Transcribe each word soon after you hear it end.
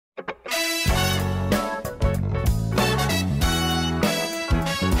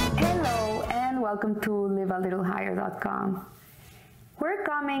welcome to livealittlehigher.com. We're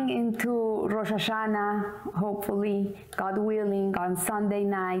coming into Rosh Hashanah, hopefully, God willing, on Sunday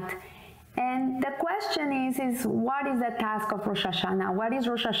night. And the question is what is the task of Rosh Hashanah? What is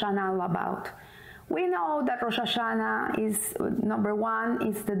Rosh Hashanah all about? We know that Rosh Hashanah is, number one,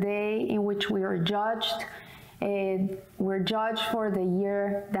 is the day in which we are judged. We're judged for the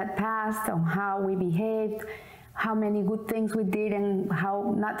year that passed, on how we behaved, how many good things we did and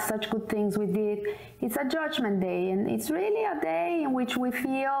how not such good things we did. It's a judgment day, and it's really a day in which we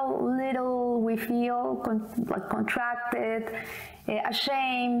feel little, we feel contracted,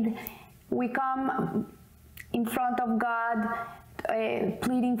 ashamed. We come in front of God,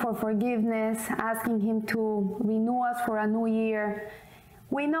 pleading for forgiveness, asking Him to renew us for a new year.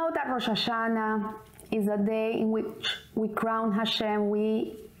 We know that Rosh Hashanah is a day in which we crown Hashem,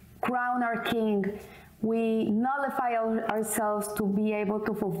 we crown our King, we nullify ourselves to be able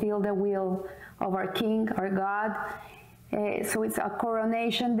to fulfill the will of our King, our God. So it's a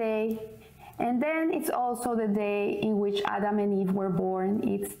coronation day. And then it's also the day in which Adam and Eve were born.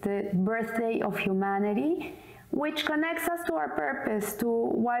 It's the birthday of humanity, which connects us to our purpose, to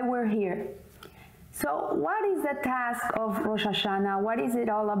why we're here. So what is the task of Rosh Hashanah? What is it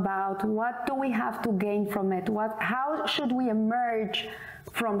all about? What do we have to gain from it? How should we emerge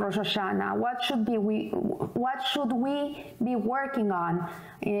from Rosh Hashanah? What should we be working on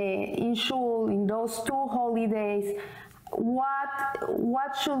in Shul, in those 2 holy days?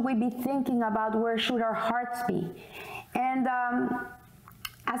 What should we be thinking about? Where should our hearts be? And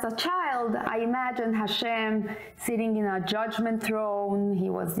as a child, I imagined Hashem sitting in a judgment throne. He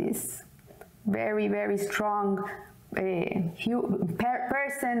was this very, very strong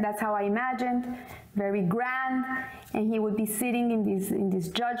person. That's how I imagined, very grand. And he would be sitting in this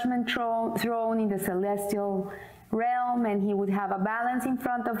judgment throne in the celestial realm, and he would have a balance in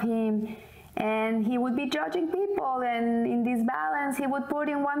front of him. And he would be judging people, and in this balance he would put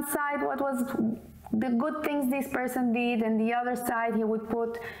in one side what was the good things this person did, and the other side he would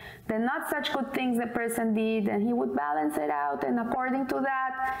put the not such good things the person did, and he would balance it out, and according to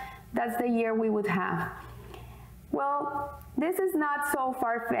that, that's the year we would have. Well, this is not so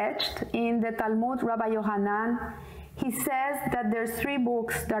far-fetched. In the Talmud, Rabbi Yohanan, he says that there's 3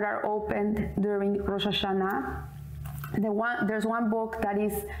 books that are opened during Rosh Hashanah. There's one book that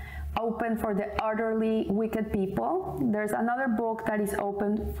is open for the utterly wicked people. There's another book that is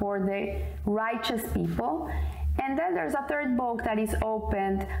open for the righteous people. And then there's a 3rd book that is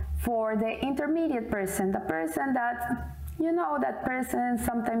opened for the intermediate person, the person that, that person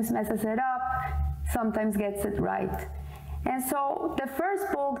sometimes messes it up, sometimes gets it right. And so the first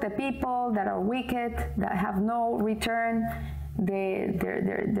book, the people that are wicked, that have no return, they're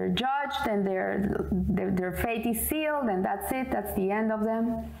judged, and their fate is sealed, and that's it, that's the end of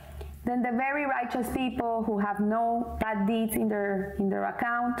them. Then the very righteous people who have no bad deeds in their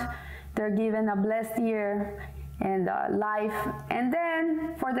account, they're given a blessed year and life. And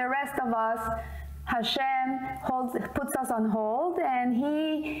then for the rest of us, Hashem puts us on hold, and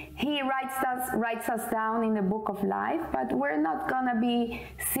He writes us down in the book of life, but we're not gonna be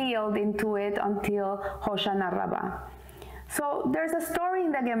sealed into it until Hoshana Rabbah. So there's a story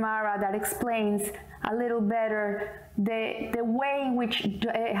in the Gemara that explains a little better the way in which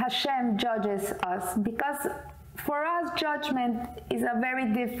Hashem judges us, because for us judgment is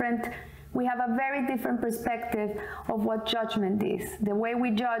we have a very different perspective of what judgment is. The way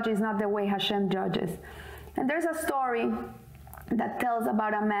we judge is not the way Hashem judges. And there's a story that tells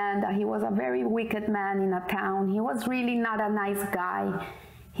about a man that he was a very wicked man in a town. He was really not a nice guy.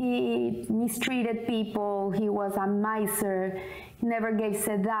 He mistreated people, he was a miser, he never gave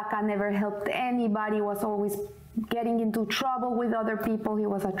tzedakah, never helped anybody, was always getting into trouble with other people, he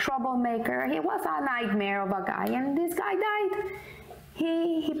was a troublemaker, he was a nightmare of a guy, and this guy died.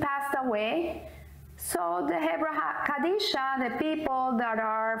 He passed away. So the Hebra Kadisha, the people that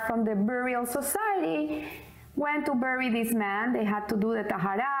are from the burial society, went to bury this man. They had to do the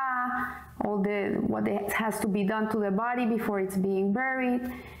tahara, what has to be done to the body before it's being buried.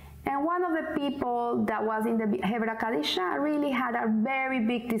 And one of the people that was in the Hebra Kadisha really had a very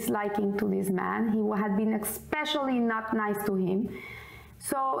big disliking to this man. He had been especially not nice to him.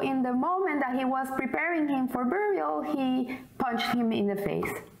 So in the moment that he was preparing him for burial, he punched him in the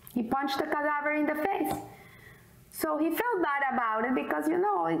face. He punched the cadaver in the face. So he felt bad about it because,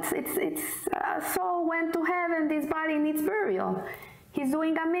 soul went to heaven, this body needs burial. He's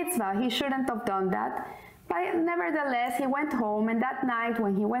doing a mitzvah, he shouldn't have done that. But nevertheless, he went home, and that night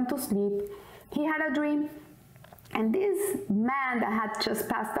when he went to sleep, he had a dream. And this man that had just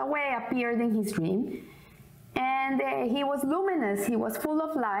passed away appeared in his dream. And he was luminous, he was full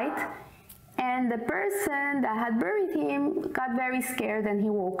of light. And the person that had buried him got very scared and he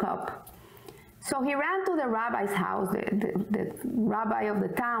woke up. So he ran to the rabbi's house, the rabbi of the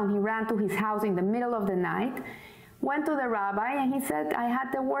town. He ran to his house in the middle of the night, went to the rabbi, and he said, I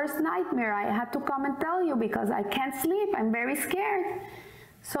had the worst nightmare. I had to come and tell you because I can't sleep. I'm very scared.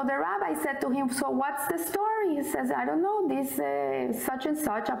 So the rabbi said to him, so what's the story? He says, I don't know. This such and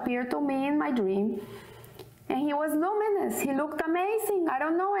such appeared to me in my dream. And he was luminous. He looked amazing. I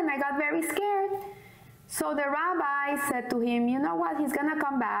don't know. And I got very scared. So the rabbi said to him, you know what? He's going to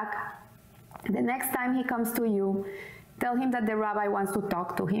come back. The next time he comes to you, tell him that the rabbi wants to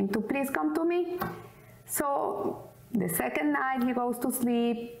talk to him, to please come to me. So the second night he goes to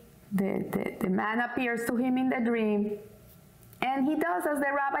sleep, the man appears to him in the dream, and he does as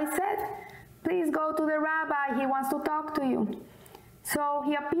the rabbi said. Please go to the rabbi, he wants to talk to you. So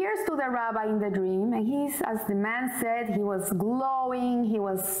he appears to the rabbi in the dream, and he's, as the man said, he was glowing, he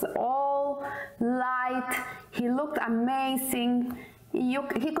was all light, he looked amazing. He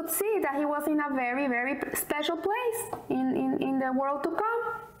could see that he was in a very, very special place in the world to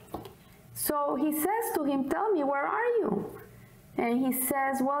come. So he says to him, tell me, where are you? And he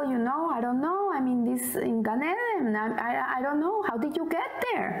says, well, you know, I don't know. I'm in Gan Eden. I don't know. How did you get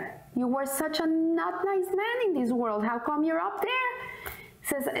there? You were such a not nice man in this world. How come you're up there? He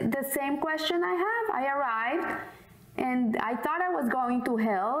says, the same question I have. I arrived, and I thought I was going to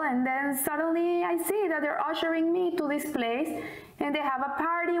hell, and then suddenly I see that they're ushering me to this place, and they have a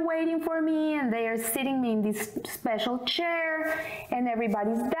party waiting for me, and they are sitting me in this special chair, and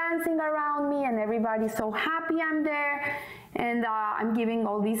everybody's dancing around me, and everybody's so happy I'm there, and I'm giving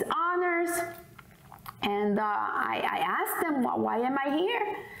all these honors. And I asked them, why am I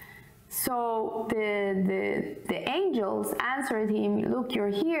here? So the angels answered him, look, you're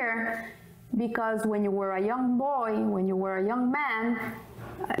here because when you were a young boy, when you were a young man,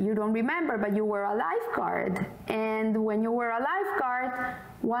 you don't remember, but you were a lifeguard. And when you were a lifeguard,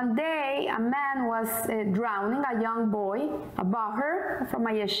 one day a man was drowning, a young boy, a baher from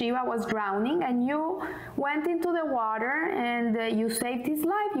a yeshiva was drowning, and you went into the water and you saved his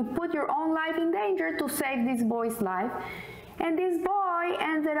life. You put your own life in danger to save this boy's life. And this boy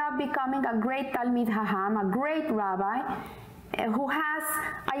ended up becoming a great Talmid Hacham, a great rabbi, who has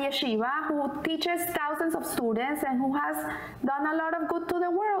a yeshiva, who teaches thousands of students, and who has done a lot of good to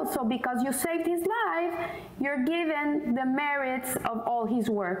the world. So because you saved his life, you're given the merits of all his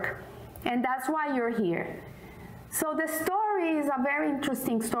work. And that's why you're here. So the story is a very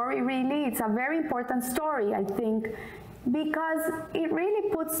interesting story, really. It's a very important story, I think, because it really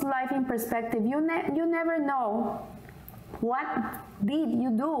puts life in perspective. You never know what did you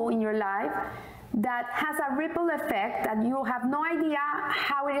do in your life that has a ripple effect that you have no idea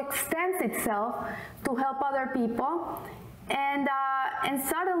how it extends itself to help other people. And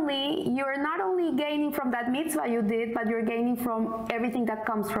suddenly you're not only gaining from that mitzvah you did, but you're gaining from everything that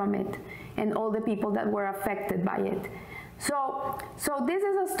comes from it and all the people that were affected by it. So this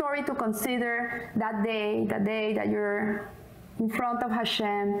is a story to consider, that day, the day that you're in front of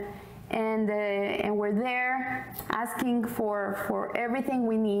Hashem, and we're there asking for everything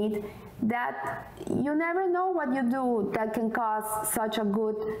we need, that you never know what you do that can cause such a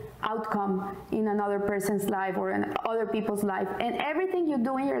good outcome in another person's life or in other people's life. And everything you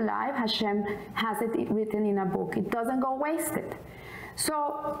do in your life, Hashem has it written in a book. It doesn't go wasted.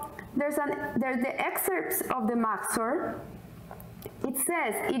 So there's the excerpts of the Machzor. It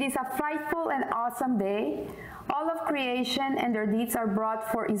says, it is a frightful and awesome day. All of creation and their deeds are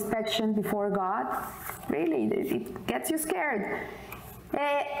brought for inspection before God. Really, it gets you scared.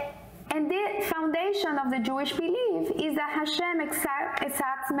 And the foundation of the Jewish belief is that Hashem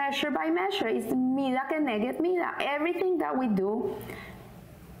exacts measure by measure. It's midah keneged midah. Everything that we do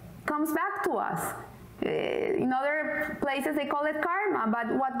comes back to us. In other places they call it karma, but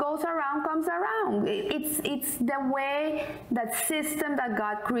what goes around comes around. It's the way, that system that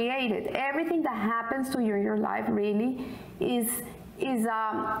God created. Everything that happens to you in your life really is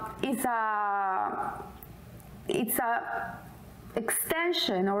a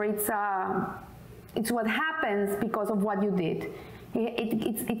extension, or it's what happens because of what you did.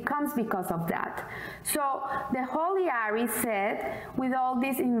 It comes because of that. So the Holy Ari said, with all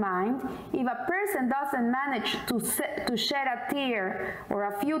this in mind, if a person doesn't manage to shed a tear or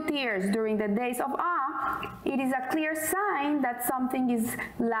a few tears during the days of awe, it is a clear sign that something is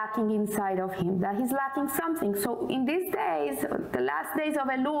lacking inside of him, that he's lacking something. So in these days, the last days of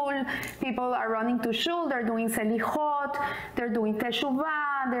Elul, people are running to shul, they're doing selichot, they're doing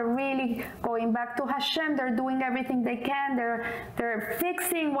teshuvah, they're really going back to Hashem, they're doing everything they can, they're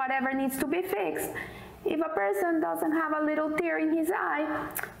fixing whatever needs to be fixed. if a person doesn't have a little tear in his eye,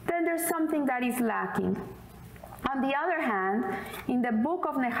 then there's something that is lacking. On the other hand, in the book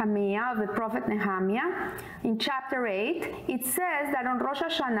of Nehemiah, of the prophet Nehemiah, in chapter 8, it says that on Rosh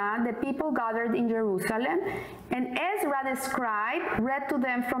Hashanah, the people gathered in Jerusalem, and Ezra the scribe read to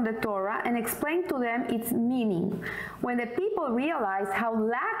them from the Torah and explained to them its meaning. When the people realized how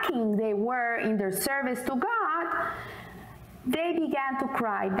lacking they were in their service to God, they began to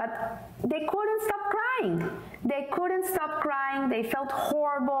cry, but they couldn't stop crying. They couldn't stop crying. They felt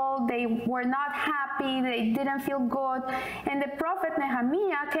horrible. They were not happy. They didn't feel good. And the prophet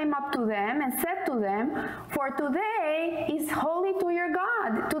Nehemiah came up to them and said to them, "For today is holy to your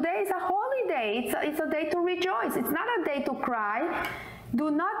God. Today is a holy day. It's a day to rejoice. It's not a day to cry. Do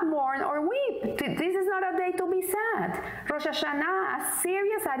not mourn or weep. This is not a day to be sad. Rosh Hashanah, as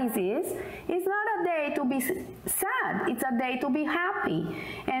serious as it is not a day to be sad. It's a day to be happy."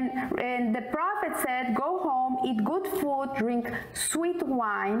 And the prophet said, "Go home, eat good food, drink sweet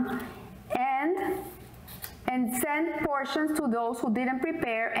wine, and send portions to those who didn't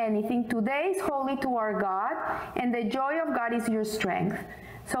prepare anything. Today is holy to our God, and the joy of God is your strength."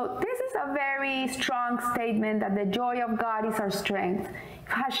 So this is a very strong statement that the joy of God is our strength.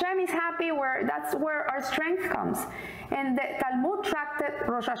 If Hashem is happy, that's where our strength comes. And the Talmud tractate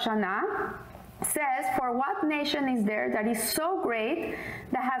Rosh Hashanah says, "For what nation is there that is so great,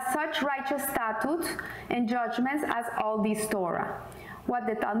 that has such righteous statutes and judgments as all this Torah?" What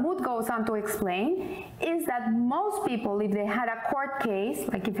the Talmud goes on to explain is that most people, if they had a court case,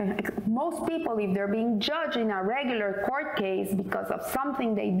 most people, if they're being judged in a regular court case because of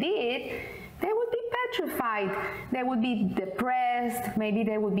something they did, they would be petrified. They would be depressed. Maybe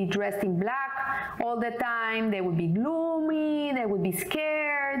they would be dressed in black all the time. They would be gloomy. They would be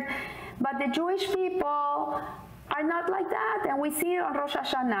scared. But the Jewish people are not like that. And we see on Rosh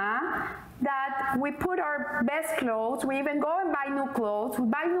Hashanah that we put our best clothes, we even go and buy new clothes, we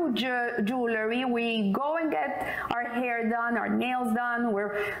buy new jewelry, we go and get our hair done, our nails done,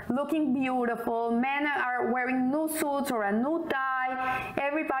 we're looking beautiful, men are wearing new suits or a new tie,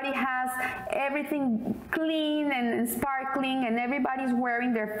 everybody has everything clean and sparkling, and everybody's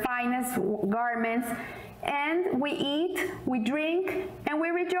wearing their finest garments, and we eat, we drink, and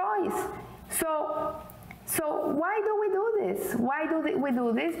we rejoice. So why do we do this? Why do we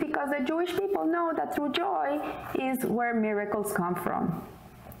do this? Because the Jewish people know that through joy is where miracles come from.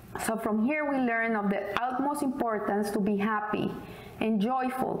 So from here we learn of the utmost importance to be happy and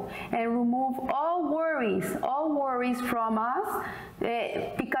joyful and remove all worries from us,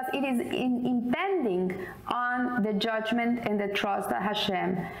 because it is impending on the judgment and the trust that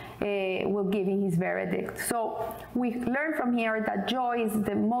Hashem will give in his verdict. So we learn from here that joy is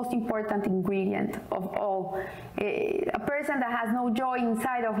the most important ingredient of all. A person that has no joy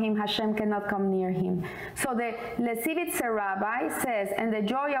inside of him, Hashem cannot come near him. So the Lesivitz Rabbi says, "And the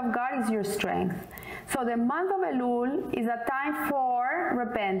joy of God is your strength." So the month of Elul is a time for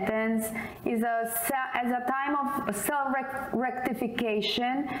repentance, is a time of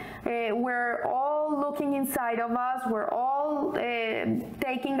self-rectification. We're all looking inside of us. We're all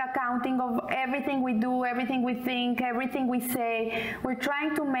taking accounting of everything we do, everything we think, everything we say. We're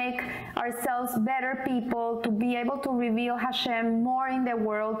trying to make ourselves better people, to be able to reveal Hashem more in the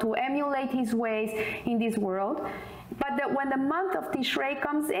world, to emulate his ways in this world. But when the month of Tishrei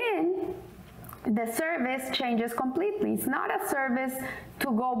comes in, the service changes completely. It's not a service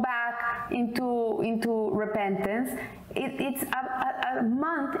to go back into repentance. It's a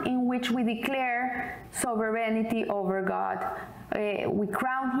month in which we declare sovereignty over God. We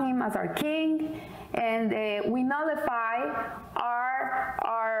crown him as our king, and we nullify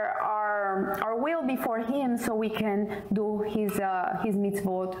our will before him, so we can do his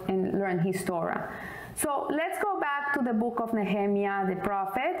mitzvot and learn his Torah. So let's go back to the book of Nehemiah the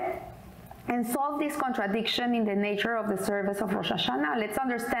prophet and solve this contradiction in the nature of the service of Rosh Hashanah. Let's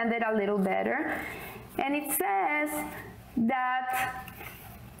understand it a little better. And it says that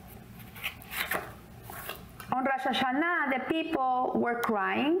on Rosh Hashanah, the people were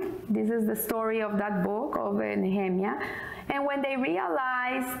crying. This is the story of that book of Nehemiah. And when they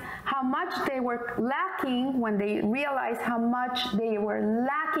realized how much they were lacking, when they realized how much they were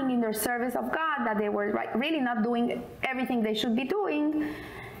lacking in their service of God, that they were really not doing everything they should be doing,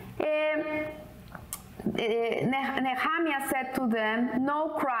 Nehemiah said to them, "No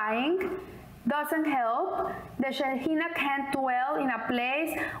crying doesn't help. The Shekhinah can't dwell in a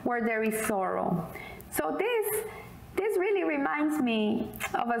place where there is sorrow." So this really reminds me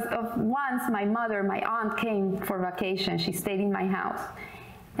of once my aunt came for vacation. She stayed in my house.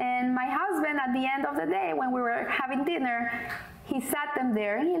 And my husband, at the end of the day, when we were having dinner, he sat them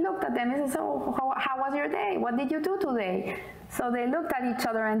there and he looked at them and said, so how was your day? What did you do today? So they looked at each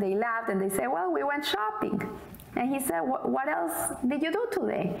other and they laughed and they said, well, we went shopping. And he said, what else did you do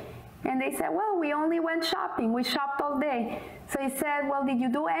today? And they said, well, we only went shopping. We shopped all day. So he said, well, did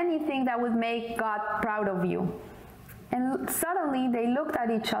you do anything that would make God proud of you? And suddenly they looked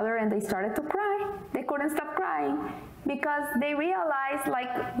at each other and they started to cry. They couldn't stop crying because they realized,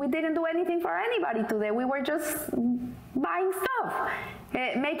 like, we didn't do anything for anybody today. We were just buying stuff,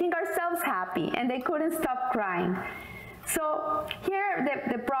 making ourselves happy, and they couldn't stop crying. So here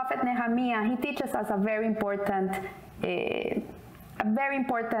the prophet Nehemiah, he teaches us a very important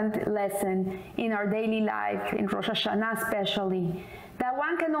lesson in our daily life, in Rosh Hashanah especially, that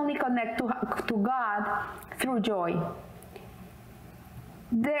one can only connect to God through joy.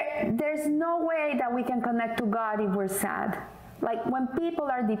 There's no way that we can connect to God if we're sad. Like when people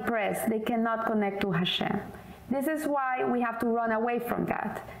are depressed, they cannot connect to Hashem. This is why we have to run away from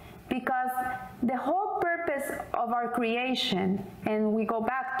that. Because the whole purpose of our creation, and we go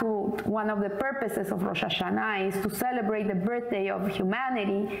back to one of the purposes of Rosh Hashanah, is to celebrate the birthday of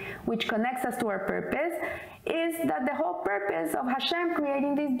humanity, which connects us to our purpose, is that the whole purpose of Hashem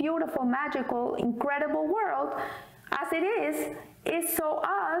creating this beautiful, magical, incredible world, as it is so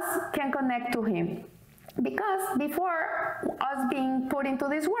us can connect to Him. Because before us being put into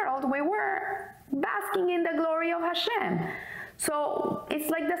this world, we were basking in the glory of Hashem. So it's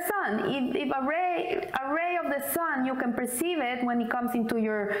like the sun. If a ray of the sun, you can perceive it when it comes into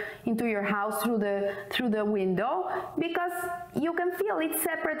your house through the window, because you can feel it's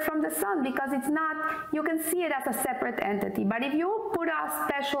separate from the sun, because it's not, you can see it as a separate entity. But if you put a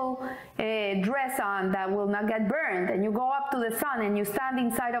special dress on that will not get burned, and you go up to the sun and you stand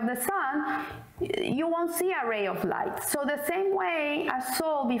inside of the sun, you won't see a ray of light. So the same way a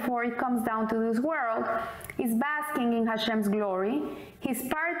soul, before it comes down to this world, is basking in Hashem's glory. He's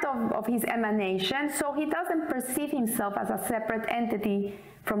part of His emanation, so he doesn't perceive himself as a separate entity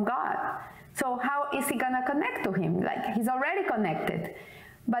from God. So how is he gonna connect to Him? Like, he's already connected.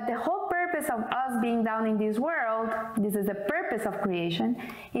 But the whole purpose of us being down in this world, this is the purpose of creation,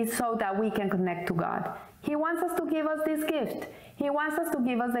 is so that we can connect to God. He wants us to give us this gift. He wants us to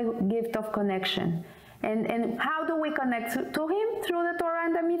give us the gift of connection. And how do we connect to Him? Through the Torah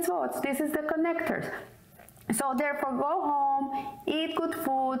and the mitzvot. This is the connectors. So therefore, go home, eat good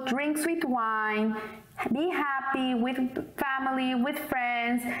food, drink sweet wine, be happy with family, with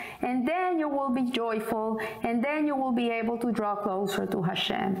friends, and then you will be joyful, and then you will be able to draw closer to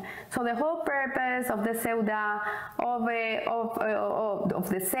Hashem. So the whole purpose of the Seudah, of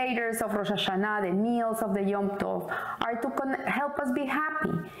the Seders of Rosh Hashanah, the meals of the Yom Tov, are to help us be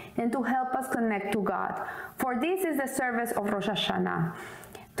happy and to help us connect to God. For this is the service of Rosh Hashanah.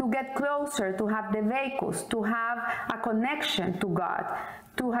 To get closer, to have the Dveikus, to have a connection to God,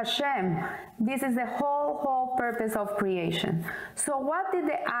 to Hashem. This is the whole purpose of creation. So what did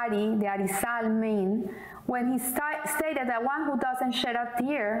the Arizal mean when he stated that one who doesn't shed a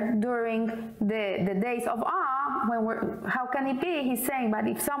tear during the days of awe, how can it be? He's saying, but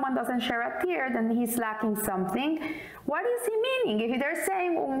if someone doesn't shed a tear, then he's lacking something. What is he meaning? If they're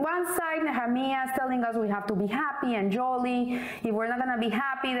saying on one side, Nehemiah is telling us we have to be happy and jolly. If we're not going to be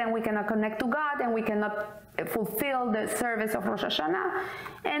happy, then we cannot connect to God and we cannot fulfill the service of Rosh Hashanah.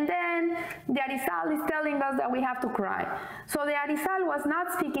 And then the Arizal is telling us that we have to cry. So the Arizal was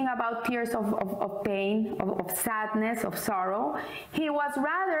not speaking about tears of pain, of sadness, of sorrow. He was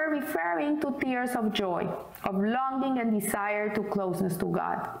rather referring to tears of joy, of longing and desire to closeness to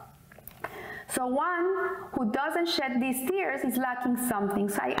God. So one who doesn't shed these tears is lacking something.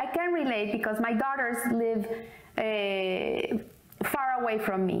 So I can relate, because my daughters live far away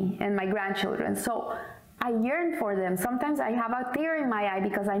from me and my grandchildren. So I yearn for them. Sometimes I have a tear in my eye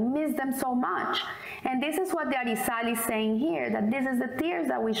because I miss them so much. And this is what the Arizal is saying here, that this is the tears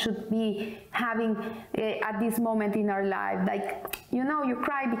that we should be having at this moment in our life. Like, you know, you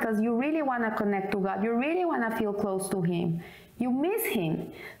cry because you really want to connect to God. You really want to feel close to Him. You miss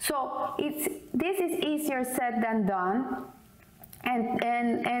Him. So this is easier said than done.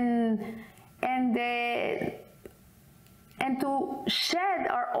 And to shed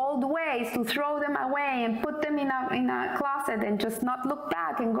our old ways, to throw them away and put them in a closet and just not look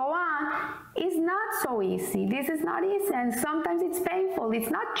back and go on, is not so easy. This is not easy, and sometimes it's painful. It's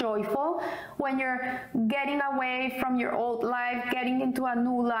not joyful when you're getting away from your old life, getting into a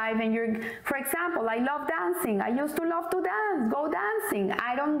new life, and for example, I love dancing. I used to love to dance, go dancing.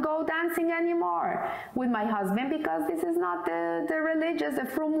 I don't go dancing anymore with my husband because this is not the religious, the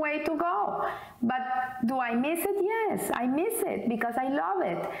frum way to go. But do I miss it? Yes, I miss it because I love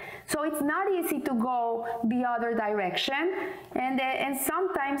it. So it's not easy to go the other direction, and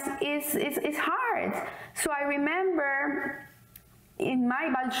sometimes it's hard. So I remember in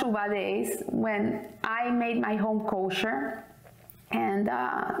my Baal Tshuva days when I made my home kosher, and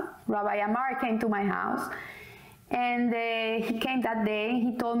Rabbi Amar came to my house, and he came that day.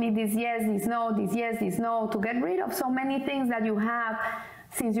 He told me this yes, this no, this yes, this no, to get rid of so many things that you have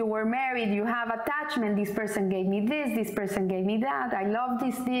since you were married. You have attachment. This person gave me this person gave me that. I love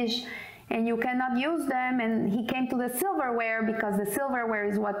this dish, and you cannot use them. And he came to the silverware, because the silverware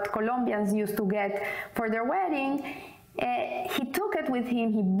is what Colombians used to get for their wedding. He took it with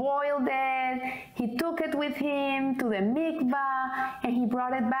him, he boiled it, he took it with him to the mikvah, and he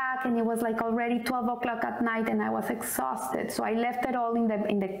brought it back, and it was like already 12 o'clock at night, and I was exhausted. So I left it all in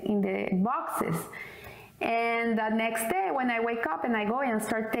the boxes. And the next day when I wake up and I go and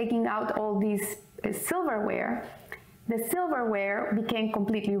start taking out all these silverware, the silverware became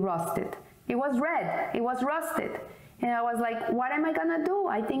completely rusted. It was red, it was rusted. And I was like, what am I gonna do?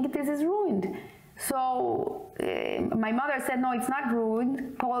 I think this is ruined. So my mother said, no, it's not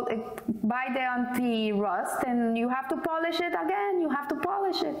ruined. Buy the anti-rust, and you have to polish it again. You have to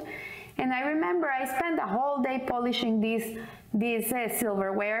polish it. And I remember I spent the whole day polishing this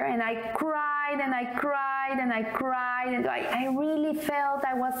silverware, and I cried and I cried and I cried, and I really felt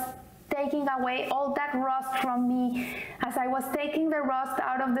I was taking away all that rust from me. As I was taking the rust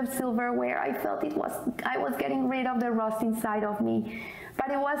out of the silverware, I felt I was getting rid of the rust inside of me.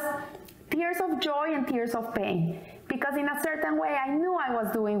 But it was tears of joy and tears of pain, because in a certain way I knew I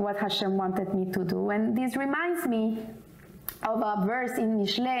was doing what Hashem wanted me to do. And this reminds me of a verse in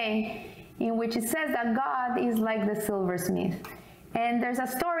Mishlei in which it says that God is like the silversmith. And there's a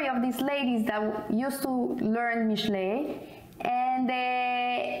story of these ladies that used to learn Mishlei, and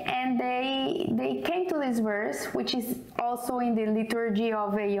they came to this verse, which is also in the liturgy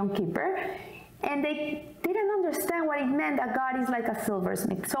of Yom Kippur, and they didn't understand what it meant that God is like a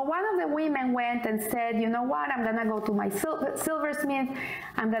silversmith. So one of the women went and said, you know what, I'm gonna go to my silversmith,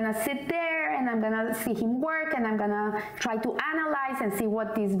 I'm gonna sit there and I'm gonna see him work, and I'm gonna try to analyze and see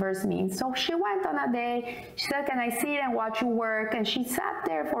what this verse means. So she went on a day, she said, can I sit and watch you work? And she sat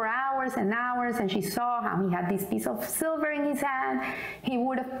there for hours and hours, and she saw how he had this piece of silver in his hand. He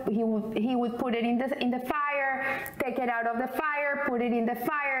would put it in the fire, take it out of the fire, put it in the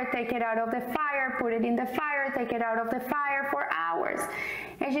fire, take it out of the fire, put it in the fire, take it out of the fire for hours.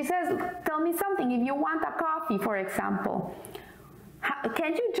 And she says, tell me something, if you want a coffee, for example,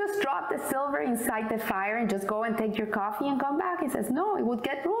 can't you just drop the silver inside the fire and just go and take your coffee and come back? He says, no, it would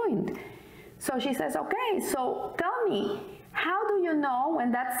get ruined. So she says, okay, so tell me, how do you know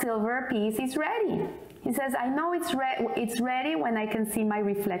when that silver piece is ready? He says, I know it's ready when I can see my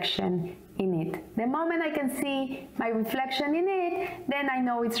reflection in it. The moment I can see my reflection in it, then I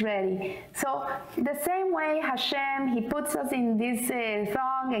know it's ready. So the same way Hashem, he puts us in this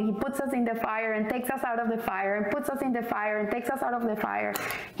thong, and he puts us in the fire and takes us out of the fire, and puts us in the fire and takes us out of the fire.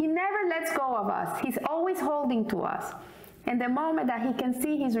 He never lets go of us. He's always holding to us. And the moment that he can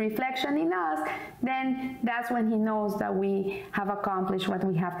see his reflection in us, then that's when he knows that we have accomplished what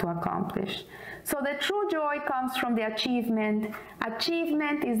we have to accomplish. So the true joy comes from the achievement.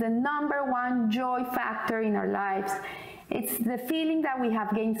 Achievement is the #1 joy factor in our lives. It's the feeling that we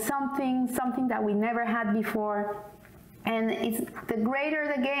have gained something that we never had before. And it's the greater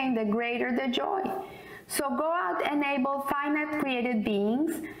the gain, the greater the joy. So go out, enable finite created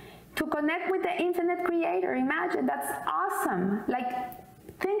beings to connect with the infinite creator. Imagine, that's awesome. Like,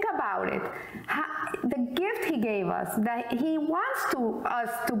 think about it. The gift he gave us, that he wants us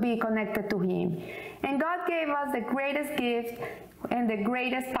to be connected to him. And God gave us the greatest gift and the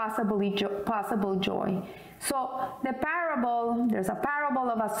greatest possible joy. So the parable, there's a parable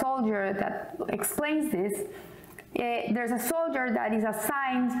of a soldier that explains this. There's a soldier that is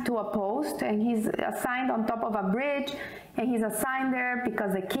assigned to a post, and he's assigned on top of a bridge, and he's assigned there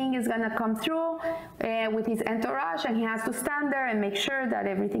because the king is going to come through with his entourage, and he has to stand there and make sure that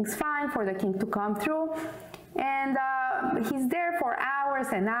everything's fine for the king to come through. And he's there for hours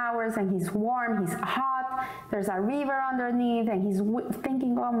and hours, and he's warm, he's hot, there's a river underneath, and he's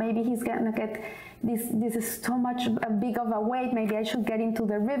thinking, oh, maybe he's gonna get this is so much big of a weight, maybe I should get into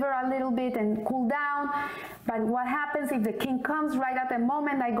the river a little bit and cool down. But what happens if the king comes right at the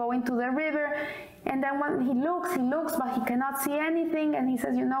moment I go into the river? And then when he looks, but he cannot see anything, and he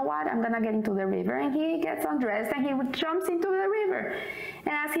says, you know what, I'm gonna get into the river. And he gets undressed and he jumps into the river.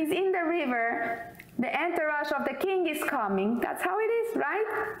 And as he's in the river, the entourage of the king is coming. That's how it is, right?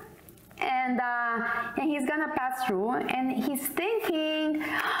 And he's gonna pass through, and he's thinking,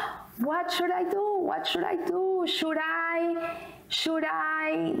 what should I do? What should I do? Should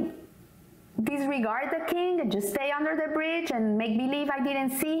I disregard the king and just stay under the bridge and make believe I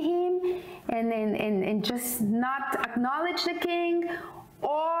didn't see him and just not acknowledge the king?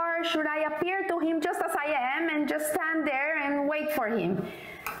 Or should I appear to him just as I am and just stand there and wait for him?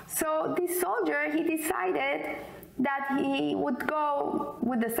 So this soldier, he decided that he would go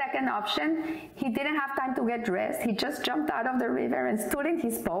with the second option. He didn't have time to get dressed. He just jumped out of the river and stood in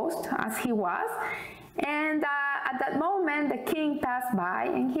his post as he was. And at that moment, the king passed by,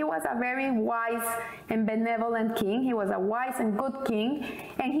 and he was a very wise and benevolent king. He was a wise and good king,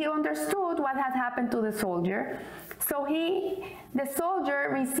 and he understood what had happened to the soldier. So the soldier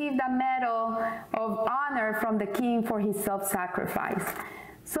received a medal of honor from the king for his self-sacrifice.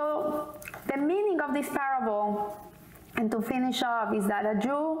 So the meaning of this parable, and to finish off, is that a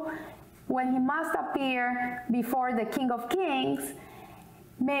Jew, when he must appear before the King of Kings,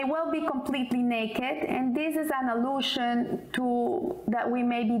 may well be completely naked, and this is an allusion to that we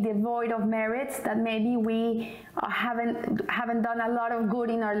may be devoid of merits, that maybe we haven't done a lot of good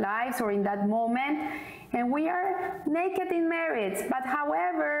in our lives or in that moment, and we are naked in merits. But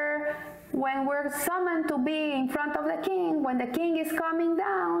however, when we're summoned to be in front of the king, when the king is coming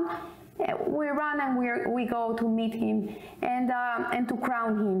down, we run and we go to meet him and to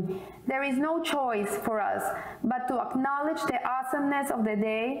crown him. There is no choice for us but to acknowledge the awesomeness of the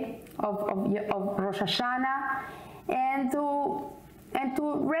day of Rosh Hashanah and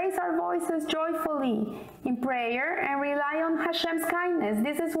to raise our voices joyfully in prayer and rely on Hashem's kindness.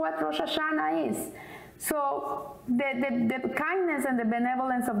 This is what Rosh Hashanah is. So the kindness and the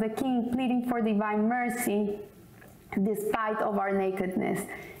benevolence of the king pleading for divine mercy despite of our nakedness.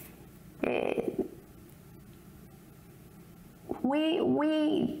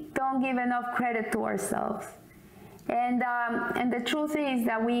 We don't give enough credit to ourselves, and the truth is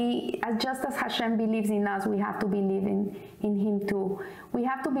that just as Hashem believes in us, we have to believe in Him too. We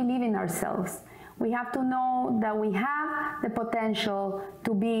have to believe in ourselves. We have to know that we have the potential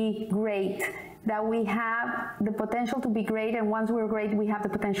to be great, that we have the potential to be great, and once we're great, we have the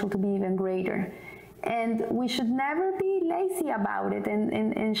potential to be even greater. And we should never be lazy about it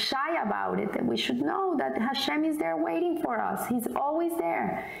and shy about it. We should know that Hashem is there waiting for us. He's always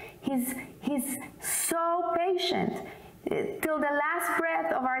there. He's so patient. Till the last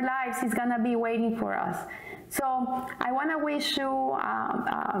breath of our lives, He's going to be waiting for us. So I want to wish you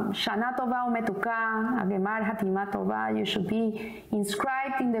Shana Tova Umetuka, Agemar Hatima Tova. You should be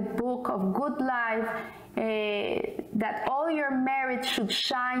inscribed in the book of good life, that all your merits should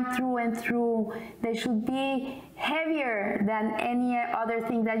shine through and through. They should be heavier than any other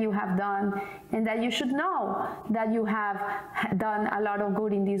thing that you have done, and that you should know that you have done a lot of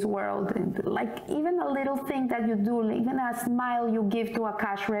good in this world. Like even a little thing that you do, even a smile you give to a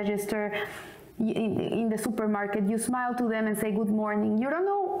cash register in the supermarket, you smile to them and say good morning. You don't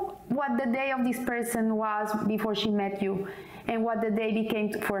know what the day of this person was before she met you and what the day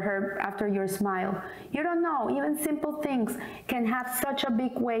became for her after your smile. You don't know. Even simple things can have such a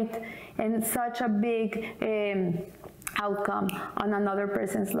big weight and such a big outcome on another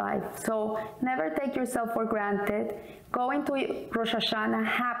person's life. So never take yourself for granted. Go into Rosh Hashanah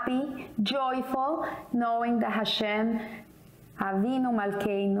happy, joyful, knowing that Hashem, Avinu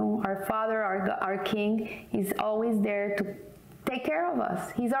Malkeinu, our Father, our King, is always there to take care of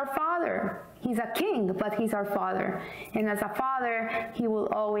us. He's our Father. He's a king, but He's our Father. And as a Father, He will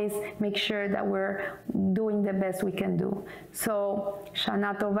always make sure that we're doing the best we can do. So,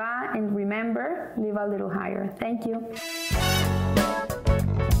 Shana Tova, and remember, live a little higher. Thank you.